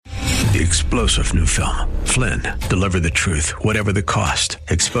The explosive new film, Flynn, deliver the truth, whatever the cost,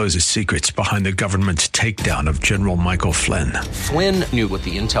 exposes secrets behind the government's takedown of General Michael Flynn. Flynn knew what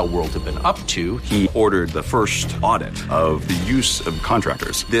the intel world had been up to. He ordered the first audit of the use of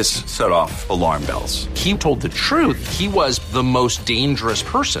contractors. This set off alarm bells. He told the truth. He was the most dangerous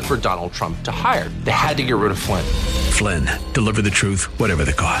person for Donald Trump to hire. They had to get rid of Flynn. Flynn, deliver the truth, whatever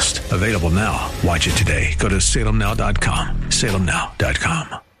the cost. Available now. Watch it today. Go to salemnow.com.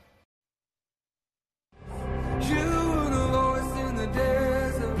 salemnow.com.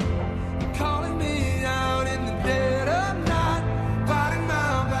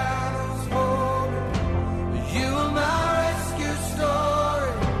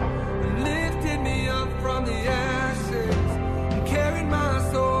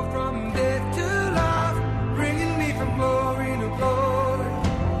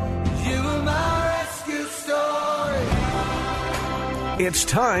 It's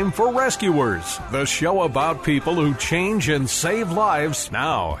time for Rescuers, the show about people who change and save lives.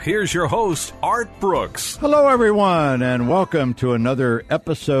 Now, here's your host, Art Brooks. Hello, everyone, and welcome to another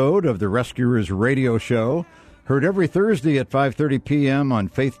episode of the Rescuers Radio Show. Heard every Thursday at 5:30 p.m. on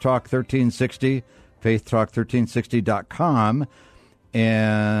Faith Talk 1360, faithtalk1360.com.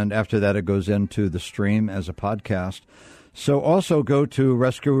 And after that, it goes into the stream as a podcast. So also go to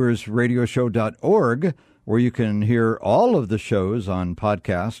rescuersradioshow.org, where you can hear all of the shows on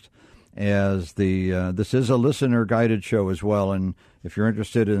podcast, as this is a listener-guided show as well. And if you're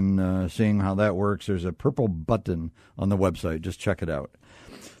interested in seeing how that works, there's a purple button on the website. Just check it out.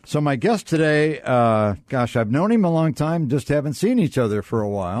 So my guest today, I've known him a long time, just haven't seen each other for a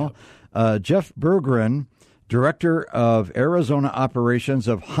while. Jeff Berggren, Director of Arizona Operations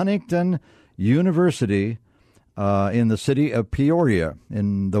of Huntington University in the city of Peoria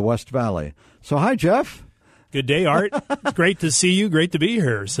in the West Valley. So hi, Jeff. Good day, Art. It's great to see you. Great to be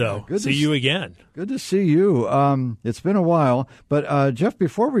here. So see you again. Good to see you. It's been a while, but Jeff,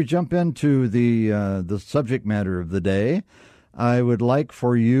 before we jump into the subject matter of the day, I would like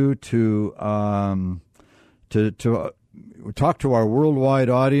for you to talk to our worldwide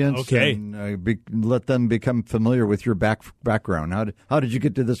audience and let them become familiar with your background. How did you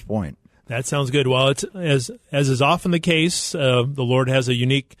get to this point? That sounds good. Well, it's as is often the case, the Lord has a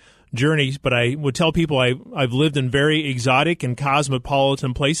unique journey, but I would tell people I've lived in very exotic and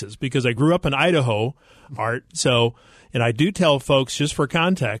cosmopolitan places because I grew up in Idaho, Art. So, and I do tell folks, just for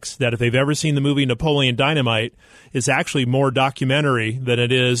context, that if they've ever seen the movie Napoleon Dynamite, it's actually more documentary than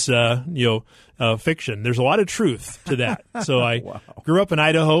it is, fiction. There's a lot of truth to that. So I grew up in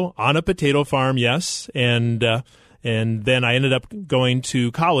Idaho on a potato farm, yes, and then I ended up going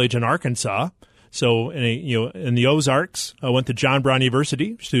to college in Arkansas. So, in the Ozarks, I went to John Brown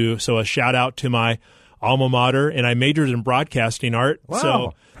University. So a shout out to my alma mater, and I majored in broadcasting, Art. Wow.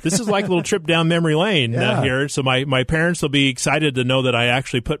 So this is like a little trip down memory lane here. So my parents will be excited to know that I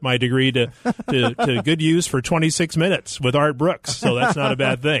actually put my degree to good use for 26 minutes with Art Brooks. So that's not a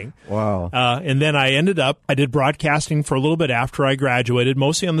bad thing. Wow. And then I did broadcasting for a little bit after I graduated,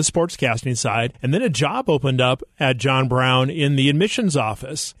 mostly on the sportscasting side. And then a job opened up at John Brown in the admissions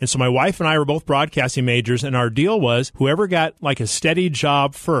office. And so my wife and I were both broadcasting majors, and our deal was whoever got like a steady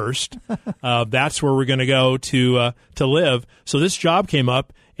job first, that's where we're going to go to live. So this job came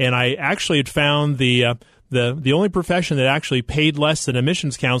up, and I actually had found the only profession that actually paid less than a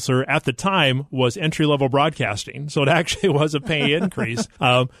missions counselor at the time was entry-level broadcasting. So it actually was a pay increase.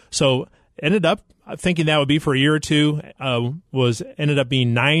 So ended up thinking that would be for a year or two, ended up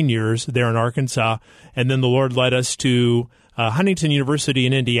being 9 years there in Arkansas. And then the Lord led us to Huntington University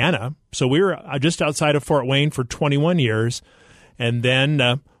in Indiana. So we were just outside of Fort Wayne for 21 years. And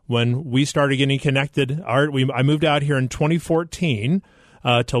then when we started getting connected, I moved out here in 2014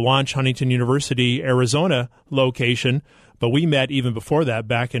 to launch Huntington University, Arizona location. But we met even before that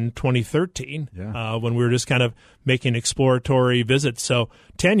back in 2013 when we were just kind of making exploratory visits. So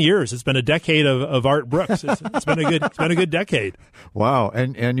 10 years. It's been a decade of Art Brooks. It's been a good decade. Wow.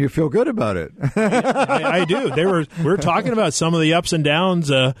 And you feel good about it. I do. We were talking about some of the ups and downs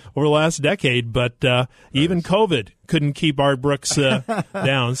over the last decade, but even COVID couldn't keep Art Brooks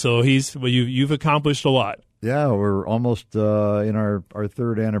down. So you've accomplished a lot. Yeah, we're almost in our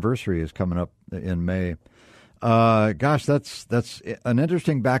third anniversary is coming up in May. That's an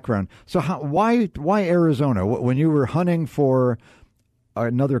interesting background. So why Arizona? When you were hunting for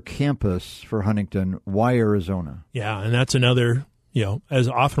another campus for Huntington, why Arizona? Yeah, and that's another, as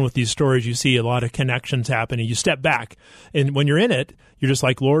often with these stories, you see a lot of connections happening. You step back, and when you're in it, you're just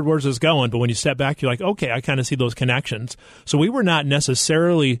like, Lord, where's this going? But when you step back, you're like, okay, I kind of see those connections. So we were not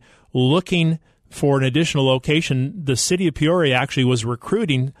necessarily looking for an additional location. The city of Peoria actually was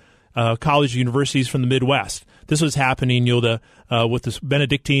recruiting college universities from the Midwest. This was happening, with this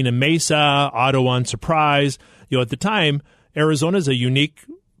Benedictine and Mesa, Ottawa and Surprise. At the time, Arizona is a unique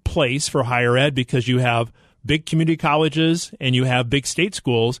place for higher ed because you have big community colleges and you have big state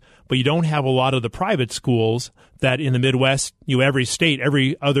schools, but you don't have a lot of the private schools that in the Midwest, every state,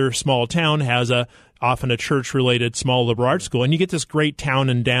 every other small town has often a church-related small liberal arts school, and you get this great town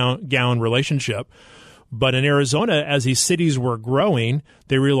and gown relationship. But in Arizona, as these cities were growing,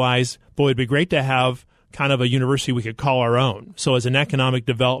 they realized, boy, it'd be great to have kind of a university we could call our own. So as an economic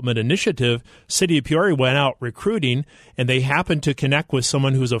development initiative, City of Peoria went out recruiting, and they happened to connect with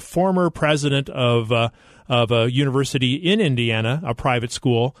someone who's a former president of a university in Indiana, a private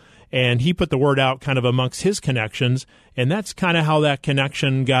school, and he put the word out kind of amongst his connections, and that's kind of how that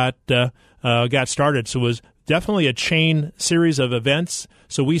connection got started. So it was definitely a chain series of events.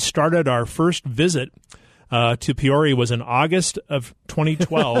 So we started our first visit to Peoria was in August of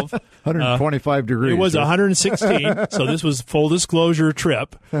 2012. 125 degrees. It was 116, so this was full disclosure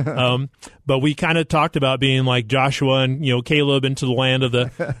trip. But we kind of talked about being like Joshua and Caleb into the land of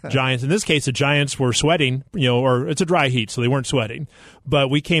the giants. In this case, the giants were sweating, or it's a dry heat, so they weren't sweating. But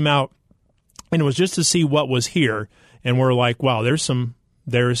we came out, and it was just to see what was here, and we're like, wow, there are some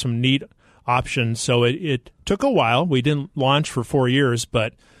neat options. So it took a while. We didn't launch for 4 years,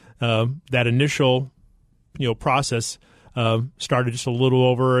 but that initial process started just a little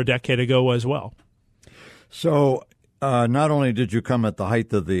over a decade ago as well. So not only did you come at the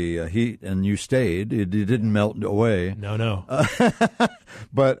height of the heat and you stayed, it didn't melt away. No.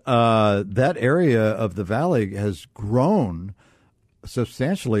 But that area of the valley has grown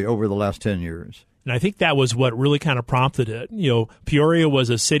substantially over the last 10 years. And I think that was what really kind of prompted it. Peoria was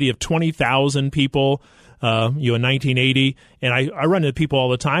a city of 20,000 people, in 1980. And I run into people all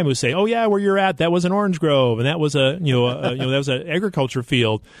the time who say, "Oh yeah, where you're at, that was an orange grove, and that was that was an agriculture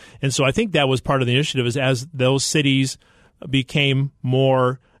field." And so I think that was part of the initiative. Is as those cities became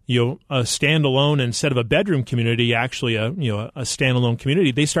more a standalone instead of a bedroom community, actually a standalone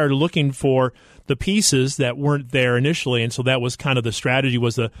community, they started looking for the pieces that weren't there initially. And so that was kind of the strategy,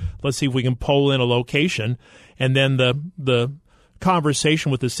 was let's see if we can pull in a location. And then the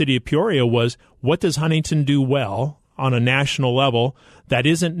conversation with the city of Peoria was, what does Huntington do well on a national level that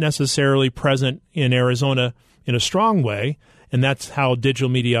isn't necessarily present in Arizona in a strong way? And that's how digital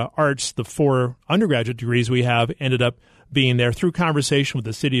media arts, the 4 undergraduate degrees we have, ended up being there through conversation with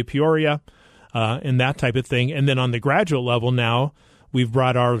the city of Peoria and that type of thing. And then on the graduate level now, we've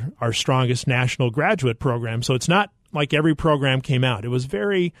brought our strongest national graduate program. So it's not like every program came out. It was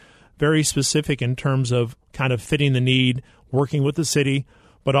very, very specific in terms of kind of fitting the need, working with the city,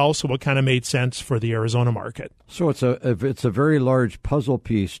 but also what kind of made sense for the Arizona market. So it's a very large puzzle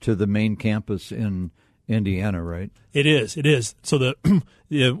piece to the main campus in Indiana, right? It is. So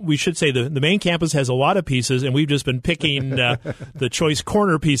we should say the main campus has a lot of pieces, and we've just been picking the choice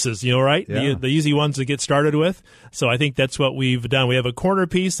corner pieces, right? Yeah. The easy ones to get started with. So I think that's what we've done. We have a corner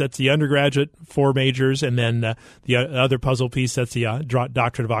piece, that's the undergraduate 4 majors, and then the other puzzle piece, that's the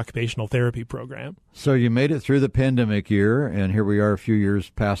Doctorate of Occupational Therapy program. So you made it through the pandemic year, and here we are a few years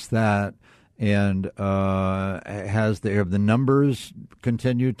past that. And have the numbers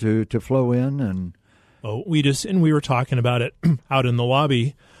continued to flow in? And we were talking about it out in the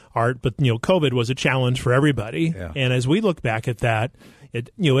lobby, Art, but COVID was a challenge for everybody. Yeah. And as we look back at that,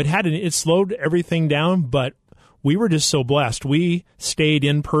 it slowed everything down, but we were just so blessed. We stayed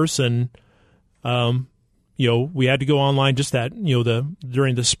in person. We had to go online just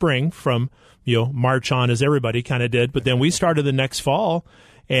during the spring from March on, as everybody kind of did. But then we started the next fall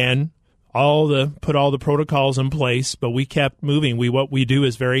and put all the protocols in place, but we kept moving. What we do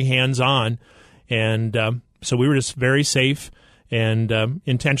is very hands-on. And so we were just very safe and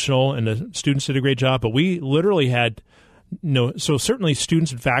intentional, and the students did a great job. But we literally had so certainly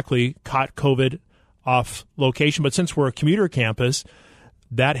students and faculty caught COVID off location. But since we're a commuter campus,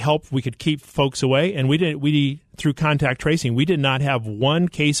 that helped. We could keep folks away, and we through contact tracing, we did not have one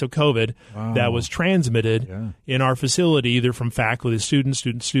case of COVID that was transmitted in our facility, either from faculty to students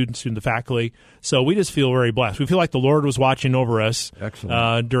to faculty. So we just feel very blessed. We feel like the Lord was watching over us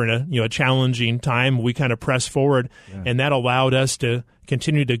during a challenging time. We kind of pressed forward, and that allowed us to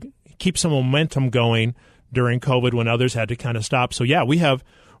continue to keep some momentum going during COVID when others had to kind of stop. So we have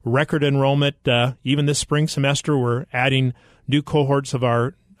record enrollment. Even this spring semester, we're adding new cohorts of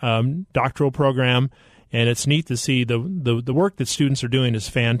our doctoral program, and it's neat to see the work that students are doing is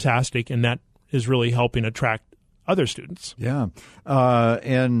fantastic, and that is really helping attract other students. Yeah,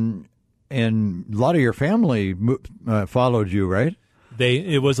 and a lot of your family followed you, right?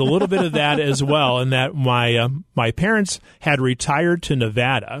 It was a little bit of that as well, in that my parents had retired to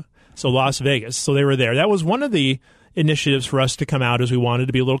Nevada. So Las Vegas. So they were there. That was one of the initiatives for us to come out, as we wanted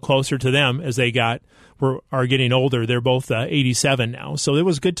to be a little closer to them as they are getting older. They're both 87 now. So it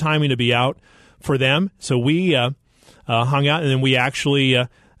was good timing to be out for them. So we hung out, and then we actually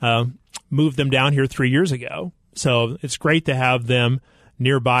moved them down here 3 years ago. So it's great to have them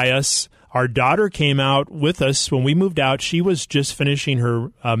nearby us. Our daughter came out with us when we moved out. She was just finishing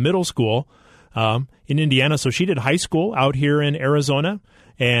her middle school in Indiana, so she did high school out here in Arizona,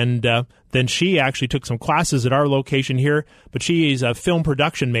 and then she actually took some classes at our location here, but she is a film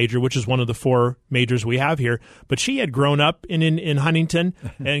production major, which is one of the 4 majors we have here. But she had grown up in Huntington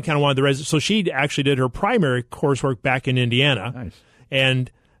and kind of wanted the residence, so she actually did her primary coursework back in Indiana. Nice.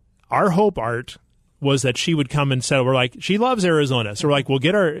 And our hope, Art, was that she would come and settle. We're like, she loves Arizona. So we're like, we'll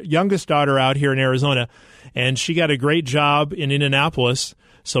get our youngest daughter out here in Arizona. And she got a great job in Indianapolis.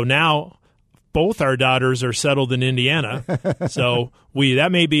 So now both our daughters are settled in Indiana. So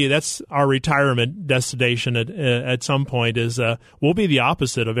that's our retirement destination at some point is we'll be the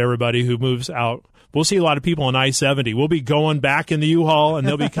opposite of everybody who moves out. We'll see a lot of people on I-70. We'll be going back in the U-Haul, and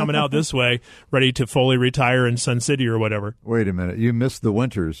they'll be coming out this way, ready to fully retire in Sun City or whatever. Wait a minute. You missed the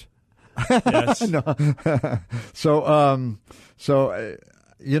winters. Yes. No. So,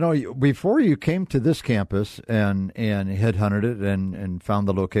 before you came to this campus and headhunted it and found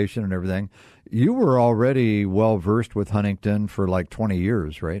the location and everything, you were already well versed with Huntington for like 20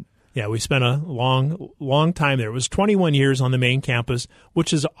 years, right? Yeah, we spent a long time there. It was 21 years on the main campus,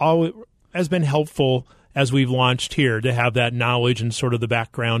 which has been helpful as we've launched here to have that knowledge and sort of the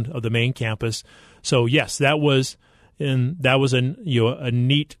background of the main campus. So yes, that was a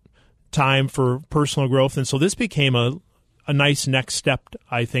neat time for personal growth, and so this became a nice next step,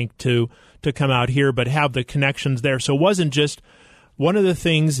 I think, to come out here, but have the connections there. So it wasn't just one of the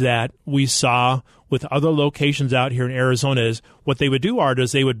things that we saw with other locations out here in Arizona is what they would do, Art,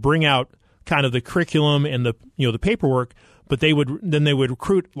 is they would bring out kind of the curriculum and the paperwork, but they would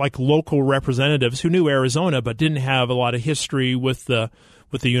recruit like local representatives who knew Arizona but didn't have a lot of history with the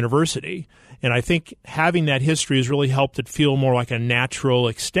university. And I think having that history has really helped it feel more like a natural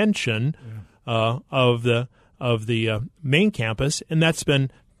extension of the main campus. And that's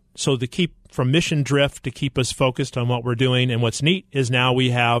been so to keep from mission drift, to keep us focused on what we're doing. And what's neat is now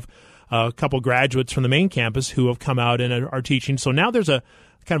we have a couple graduates from the main campus who have come out and are teaching. So now there's a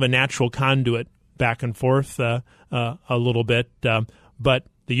kind of a natural conduit back and forth a little bit. But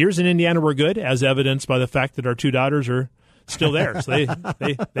the years in Indiana were good, as evidenced by the fact that our 2 daughters are still there. So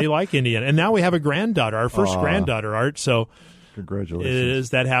they like Indiana. And now we have a granddaughter, our first granddaughter, Art. So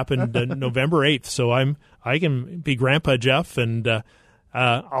congratulations. That happened November 8th. So I can be Grandpa Jeff. And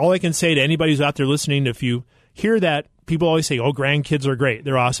all I can say to anybody who's out there listening, if you hear that, people always say, oh, grandkids are great.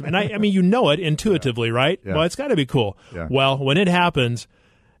 They're awesome. And I mean, you know it intuitively, right? Yeah. Well, it's got to be cool. Yeah. Well, when it happens,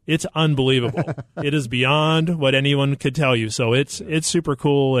 it's unbelievable. It is beyond what anyone could tell you. So it's super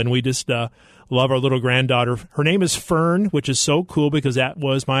cool, and we just love our little granddaughter. Her name is Fern, which is so cool because that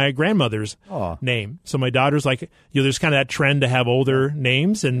was my grandmother's name. So my daughter's like, there's kind of that trend to have older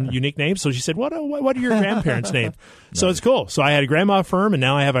names and unique names. So she said, what are your grandparents' names? So it's cool. So I had a grandma Fern, and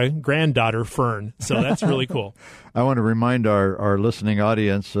now I have a granddaughter Fern. So that's really cool. I want to remind our listening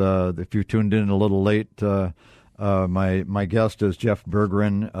audience, if you tuned in a little late, my guest is Jeff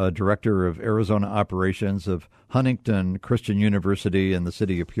Berggren, Director of Arizona Operations of Huntington Christian University in the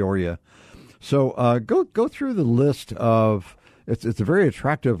city of Peoria. So go through the list of it's a very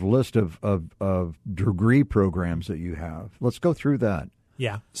attractive list of degree programs that you have. Let's go through that.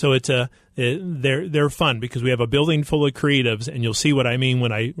 Yeah, so they're fun because we have a building full of creatives, and you'll see what I mean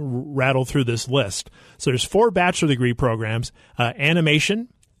when I rattle through this list. So there's 4 bachelor degree programs. Animation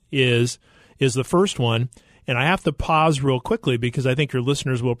is the first one. And I have to pause real quickly because I think your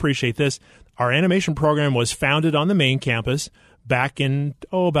listeners will appreciate this. Our animation program was founded on the main campus back in,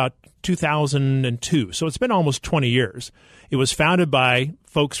 about 2002. So it's been almost 20 years. It was founded by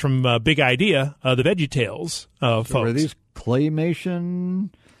folks from Big Idea, the VeggieTales folks. Are these claymation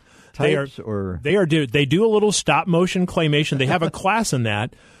types? They do a little stop motion claymation. They have a class in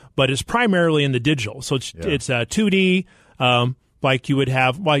that, but it's primarily in the digital. So it's 2D, like you would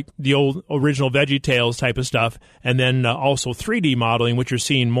have like the old original VeggieTales type of stuff, and then also 3D modeling, which you're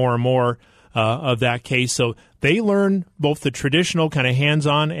seeing more and more of that case. So they learn both the traditional kind of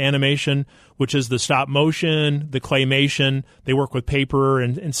hands-on animation, which is the stop motion, the claymation. They work with paper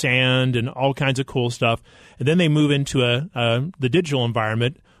and sand and all kinds of cool stuff. And then they move into the digital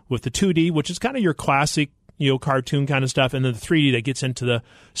environment with the 2D, which is kind of your classic cartoon kind of stuff, and then the 3D that gets into the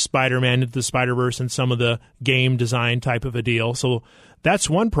Spider-Man, into the Spider-Verse, and some of the game design type of a deal. So that's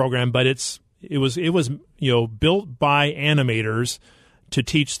one program, but it was built by animators to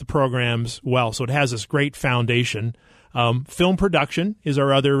teach the programs well. So it has this great foundation. Film production is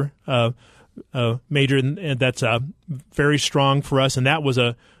our other major, and that's very strong for us. And that was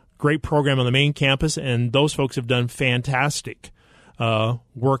a great program on the main campus, and those folks have done fantastic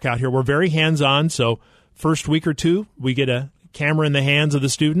work out here. We're very hands-on, so first week or two, we get a camera in the hands of the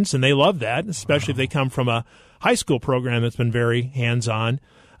students, and they love that, especially if they come from a high school program that's been very hands-on.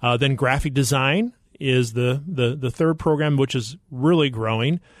 Then graphic design is the third program, which is really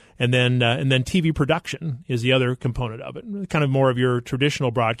growing. And then TV production is the other component of it, kind of more of your traditional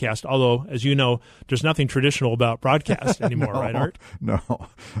broadcast, although, as you know, there's nothing traditional about broadcast anymore, right, Art? No.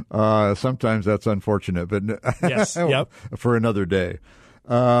 Sometimes that's unfortunate, but yes, yep. For another day.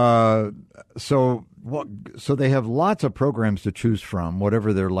 So they have lots of programs to choose from,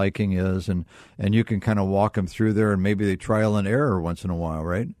 whatever their liking is, and you can kind of walk them through there, and maybe they trial and error once in a while,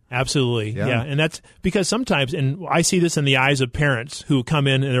 right? Absolutely, yeah. And that's because sometimes, and I see this in the eyes of parents who come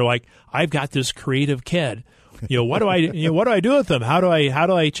in and they're like, "I've got this creative kid, what do I do with them? How do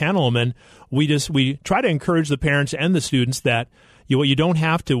I channel them?" And we try to encourage the parents and the students that you don't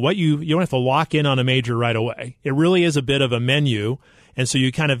have to lock in on a major right away. It really is a bit of a menu. And so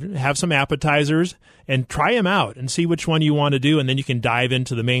you kind of have some appetizers and try them out and see which one you want to do, and then you can dive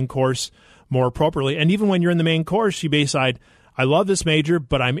into the main course more appropriately. And even when you're in the main course, you may decide, I love this major,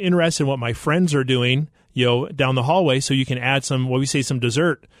 but I'm interested in what my friends are doing, down the hallway, so you can add some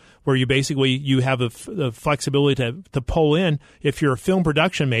dessert, where you have the flexibility to pull in. If you're a film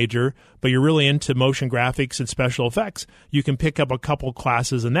production major, but you're really into motion graphics and special effects, you can pick up a couple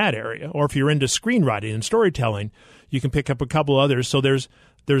classes in that area. Or if you're into screenwriting and storytelling, you can pick up a couple others. So it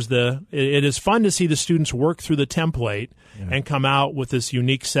is fun to see the students work through the template and come out with this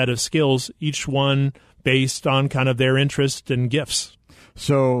unique set of skills, each one based on kind of their interest and gifts.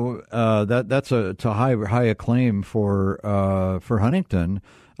 So that's to high acclaim for Huntington,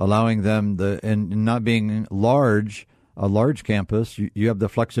 allowing them and not being a large campus. You have the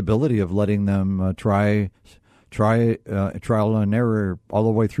flexibility of letting them try trial and error all the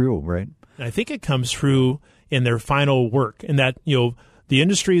way through, right? I think it comes through in their final work, in that the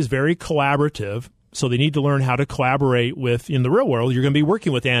industry is very collaborative. So they need to learn how to collaborate in the real world. You're going to be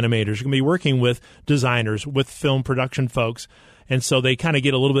working with animators. You're going to be working with designers, with film production folks. And so they kind of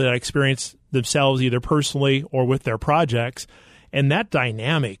get a little bit of that experience themselves, either personally or with their projects. And that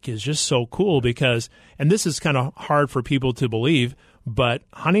dynamic is just so cool because, and this is kind of hard for people to believe, but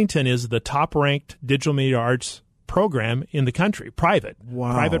Huntington is the top-ranked digital media arts program in the country, private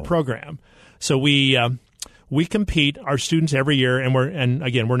private program. So we compete, our students every year, and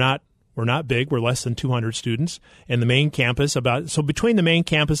we're not big. We're less than 200 students. And the main campus, so between the main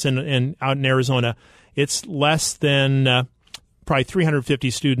campus and out in Arizona, it's less than probably 350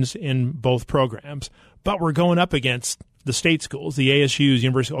 students in both programs. But we're going up against the state schools, the ASUs,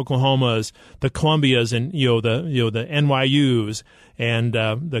 University of Oklahoma's, the Columbias, and the NYUs, and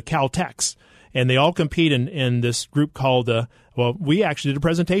the Caltechs, and they all compete in this group called. We actually did a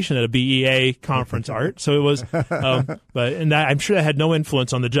presentation at a BEA conference, Art. So it was, I'm sure that had no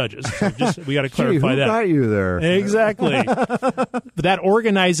influence on the judges. So we got to clarify that. Who got you there? Exactly. But that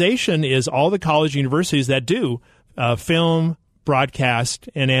organization is all the college universities that do film, broadcast,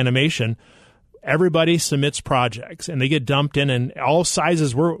 and animation. Everybody submits projects, and they get dumped in, and all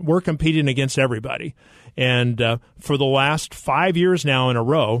sizes. We're competing against everybody. And for the last 5 years now in a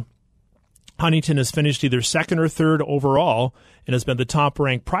row, Huntington has finished either second or third overall and has been the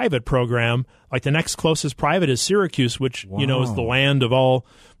top-ranked private program. Like the next closest private is Syracuse, which is the land of all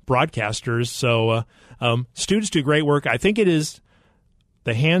broadcasters. So students do great work. I think it is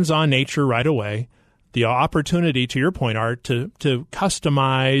the hands-on nature right away, the opportunity, to your point, Art, to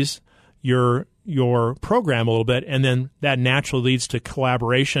customize your program a little bit, and then that naturally leads to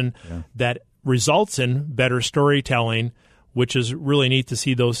collaboration that results in better storytelling, which is really neat to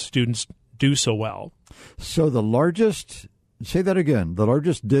see those students do so well. So the largest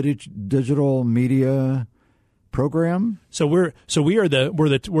digital media program? So we are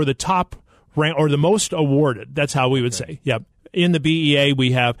the top rank, or the most awarded. That's how we would say. Yep. In the BEA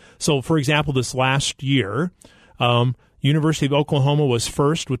we have, so for example, this last year, University of Oklahoma was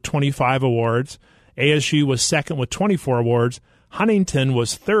first with 25 awards. ASU was second with 24 awards. Huntington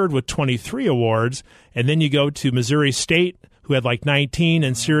was third with 23 awards. And then you go to Missouri State, who had like 19,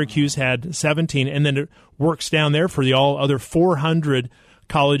 and Syracuse had 17. And then it works down there for the all other 400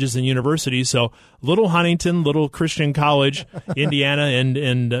 colleges and universities. So little Huntington, little Christian College, Indiana,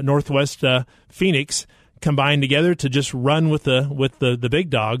 and Northwest Phoenix combined together to just run with the big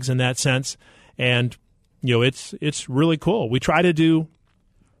dogs in that sense. And it's really cool. We try to do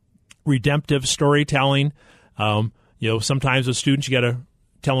redemptive storytelling. sometimes with students you got to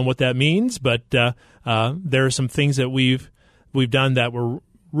tell them what that means, but there are some things that we've done that we're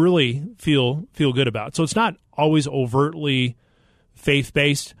really feel good about. So it's not always overtly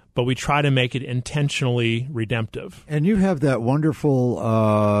faith-based, but we try to make it intentionally redemptive. And you have that wonderful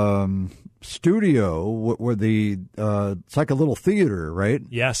studio where it's like a little theater, right?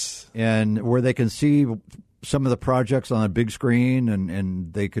 Yes. And where they can see some of the projects on a big screen,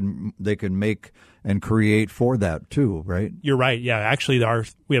 and they can make and create for that too, right? You're right. Yeah, actually,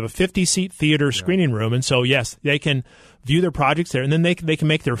 we have a 50-seat theater screening room, and so yes, they can view their projects there, and then they can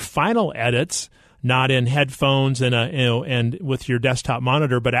make their final edits, not in headphones and with your desktop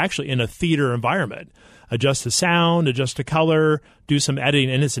monitor, but actually in a theater environment. Adjust the sound, adjust the color, do some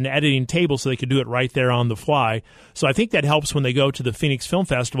editing, and it's an editing table, so they can do it right there on the fly. So I think that helps when they go to the Phoenix Film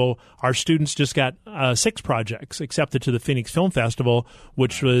Festival. Our students just got 6 projects accepted to the Phoenix Film Festival,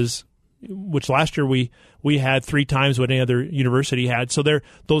 which last year we had 3 times what any other university had. So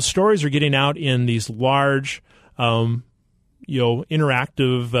those stories are getting out in these large, interactive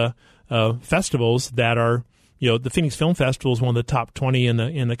festivals that are, the Phoenix Film Festival is one of the top 20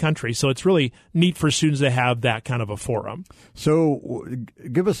 in the country. So it's really neat for students to have that kind of a forum. So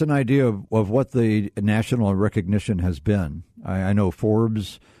give us an idea of what the national recognition has been. I know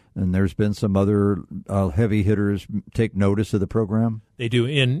Forbes, and there's been some other heavy hitters take notice of the program. They do.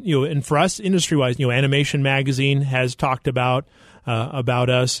 And for us, industry-wise, Animation Magazine has talked about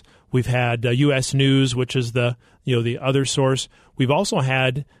us. We've had U.S. News, which is the other source. We've also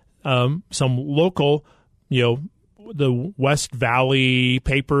had some local, the West Valley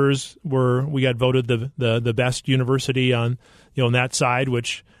papers we got voted the best university on, on that side,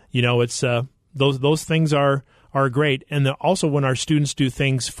 which, it's those things are great. And also when our students do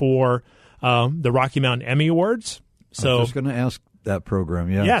things for the Rocky Mountain Emmy Awards. So I was just going to ask that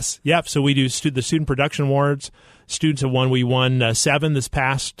program, yeah. Yes, yep. So we do the Student Production Awards. Students have won. We won 7 this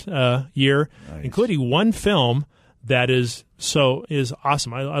past year, nice. Including one film that is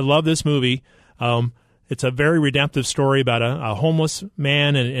awesome. I love this movie. It's a very redemptive story about a homeless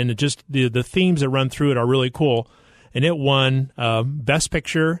man, and it just the themes that run through it are really cool. And it won Best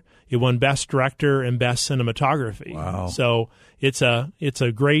Picture, it won Best Director, and Best Cinematography. Wow! So it's a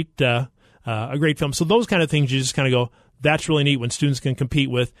great film. So those kind of things you just kind of go, that's really neat when students can compete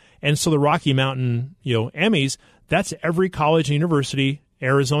with. And so the Rocky Mountain Emmys, that's every college and university,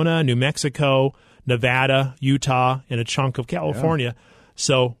 Arizona, New Mexico, Nevada, Utah, and a chunk of California. Yeah.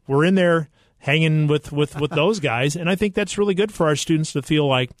 So we're in there hanging with those guys, and I think that's really good for our students to feel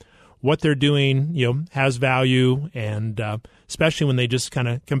like what they're doing, has value, and especially when they just kind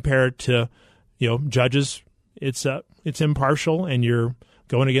of compare it to, judges. It's impartial, and you're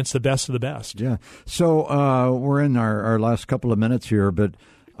going against the best of the best. Yeah. So we're in our last couple of minutes here, but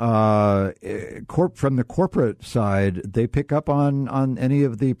from the corporate side, they pick up on any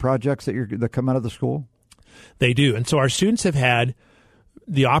of the projects that come out of the school? They do. And so our students have had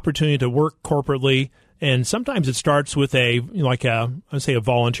the opportunity to work corporately, and sometimes it starts with a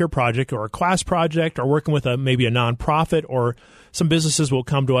volunteer project or a class project, or working with maybe a nonprofit, or some businesses will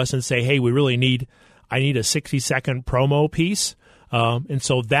come to us and say, hey, I need a 60-second promo piece. And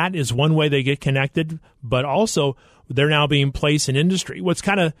so that is one way they get connected, but also they're now being placed in industry. What's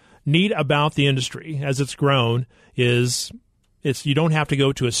kind of neat about the industry as it's grown is you don't have to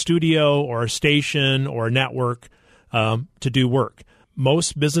go to a studio or a station or a network to do work.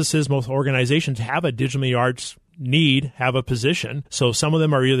 Most businesses, most organizations have a digital media arts have a position. So some of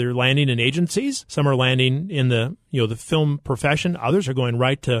them are either landing in agencies, some are landing in the film profession, others are going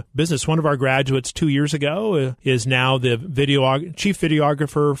right to business. One of our graduates 2 years ago is now the chief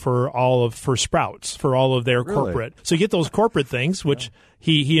videographer for Sprouts, for all of their corporate. So you get those corporate things, which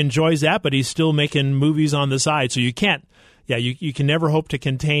he enjoys that, but he's still making movies on the side. So you can't, you can never hope to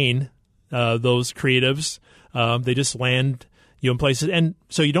contain those creatives. They just land in places. And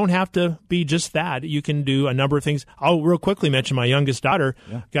so you don't have to be just that. You can do a number of things. I'll real quickly mention my youngest daughter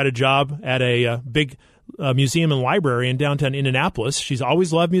got a job at a big museum and library in downtown Indianapolis. She's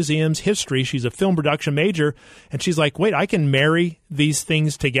always loved museums, history. She's a film production major. And she's like, wait, I can marry these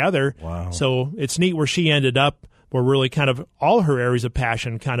things together. Wow. So it's neat where she ended up, where really kind of all her areas of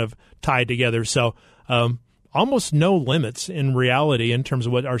passion kind of tied together. So almost no limits in reality in terms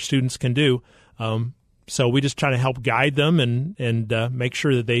of what our students can do. So we just try to help guide them and make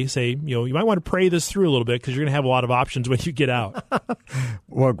sure that they say, you might want to pray this through a little bit because you're going to have a lot of options when you get out.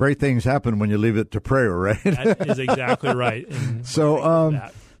 Well, great things happen when you leave it to prayer, right? That is exactly right.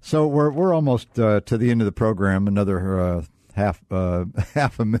 So we're almost to the end of the program. Another half a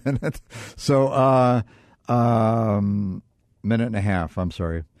minute. So minute and a half. I'm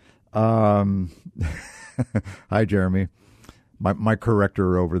sorry. Hi, Jeremy. My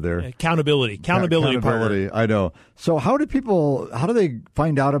corrector over there. Accountability partner. I know. So how do they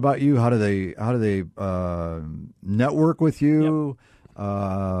find out about you? How do they network with you?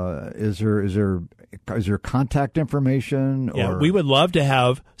 Yep. Is there contact information? Yeah, we would love to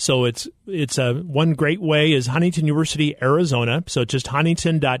have. So it's one great way is Huntington University, Arizona. So just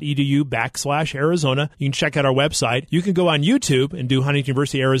huntington.edu/Arizona. You can check out our website. You can go on YouTube and do Huntington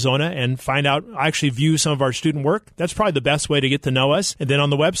University, Arizona, and find out, actually view some of our student work. That's probably the best way to get to know us. And then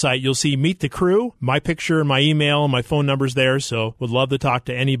on the website, you'll see Meet the Crew, my picture, my email, and my phone number's there. So would love to talk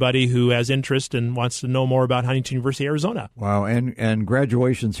to anybody who has interest and wants to know more about Huntington University, Arizona. Wow. And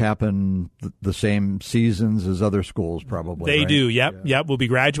graduations happen the same seasons as other schools, probably. They do. Yep. We'll be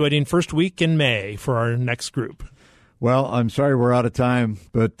graduating first week in May for our next group. Well, I'm sorry we're out of time,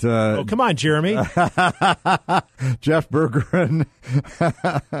 but come on, Jeremy. Jeff Bergeron,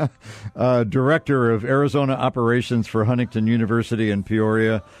 Director of Arizona Operations for Huntington University in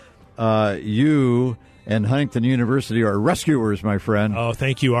Peoria. You and Huntington University are rescuers, my friend. Oh,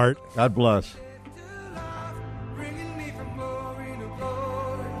 thank you, Art. God bless.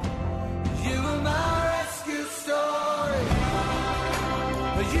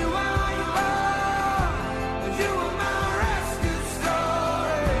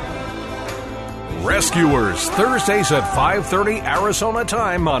 Rescuers, Thursdays at 5:30 Arizona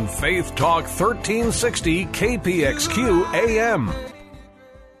time on Faith Talk 1360 KPXQ AM.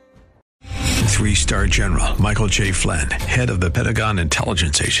 3-star General Michael J. Flynn, head of the Pentagon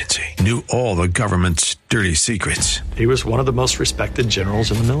Intelligence Agency, knew all the government's dirty secrets. He was one of the most respected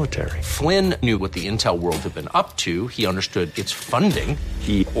generals in the military. Flynn knew what the intel world had been up to. He understood its funding.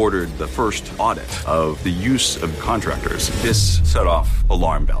 He ordered the first audit of the use of contractors. This set off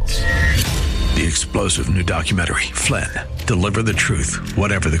alarm bells. The explosive new documentary, Flynn, Deliver the Truth,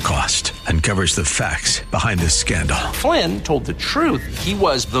 Whatever the Cost, uncovers the facts behind this scandal. Flynn told the truth. He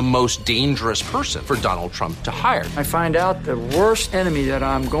was the most dangerous person for Donald Trump to hire. I find out the worst enemy that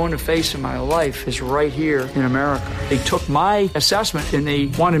I'm going to face in my life is right here in America. They took my assessment and they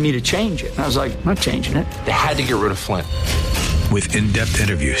wanted me to change it. And I was like, I'm not changing it. They had to get rid of Flynn. With in-depth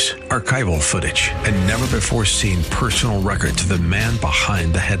interviews, archival footage, and never-before-seen personal records of the man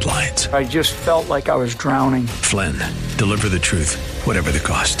behind the headlines. I just felt like I was drowning. Flynn, Deliver the Truth, Whatever the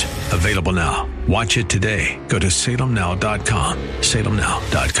Cost. Available now. Watch it today. Go to salemnow.com.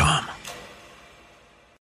 salemnow.com.